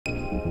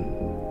I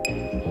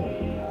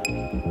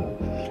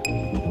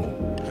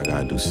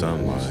gotta do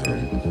something out here,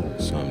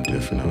 something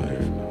different out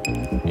here.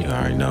 You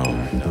already know,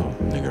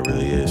 nigga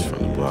really is from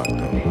the block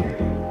though.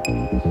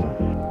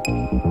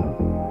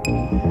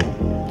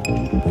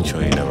 But you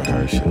ain't never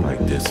heard shit like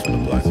this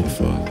from the block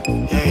before.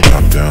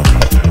 Top down.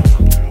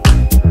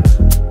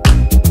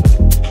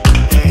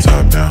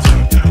 Top down.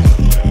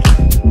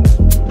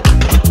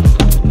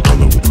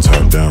 Roll up with the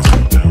top down.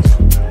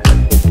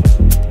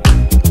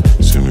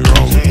 See me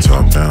roll with the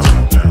top down.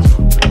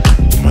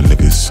 With my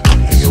niggas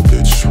and your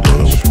bitch.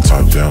 Roll up with the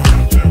top down.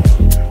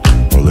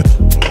 Roll it.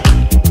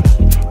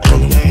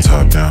 Roll up with the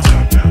top down.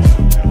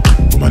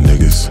 With my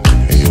niggas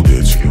and your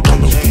bitch.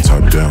 Roll up with the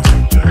top down.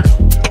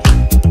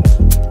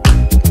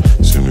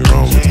 See me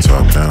roll with the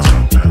top down.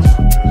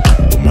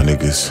 With my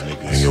niggas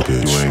and your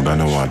bitch. You ain't got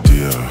no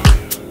idea.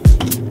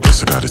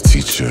 Guess I gotta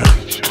teach ya.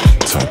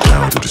 Top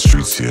down through the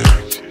streets here.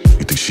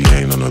 You think she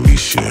ain't on a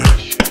leash yet?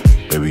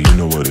 Baby, you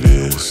know what it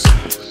is.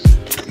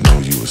 Know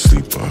you a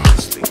sleeper,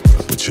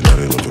 but you know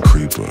they love a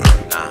creeper.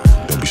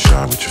 Don't be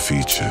shy with your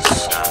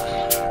features.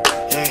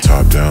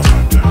 Top down.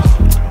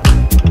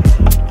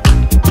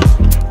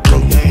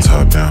 Rollin' with the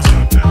top down.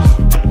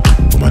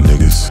 With my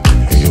niggas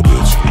and your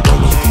bitch.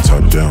 Rollin' with the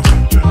top down.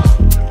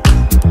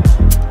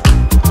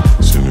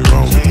 See me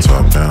roll with the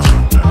top down.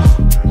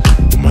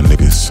 With my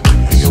niggas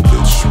and your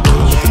bitch.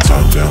 Rollin' with the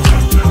top down.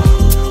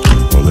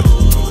 Roll it.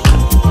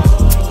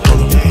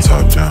 Rollin' with the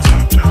top down.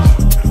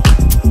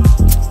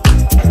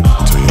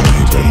 Tell you I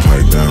hate that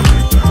pipe down.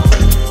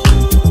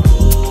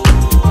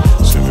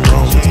 See me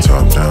roll with the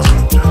top down.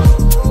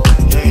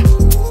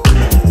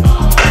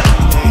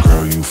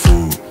 Girl, you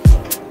fool.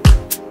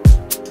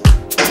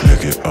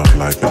 Make it up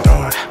like a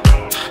dog.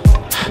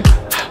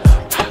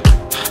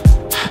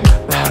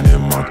 Ride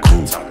in my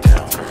coupe.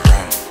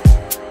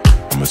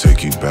 I'ma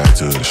take you back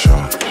to the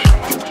shop.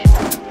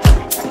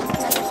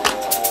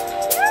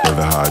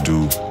 Never how I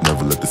do,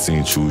 never let the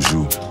scene choose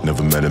you.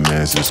 Never met a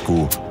man since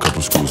school,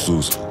 couple screws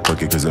loose.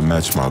 Fuck it cause it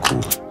match my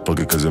cool, fuck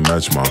it cause it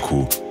match my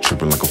cool.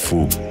 Tripping like a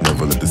fool,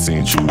 never let the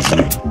scene choose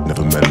you.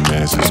 Never met a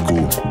man since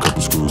school,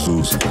 couple screws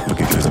loose. Fuck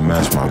it cause it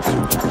match my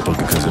cool, fuck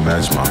it cause it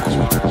match my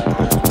cool.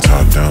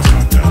 Top down,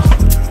 top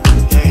down.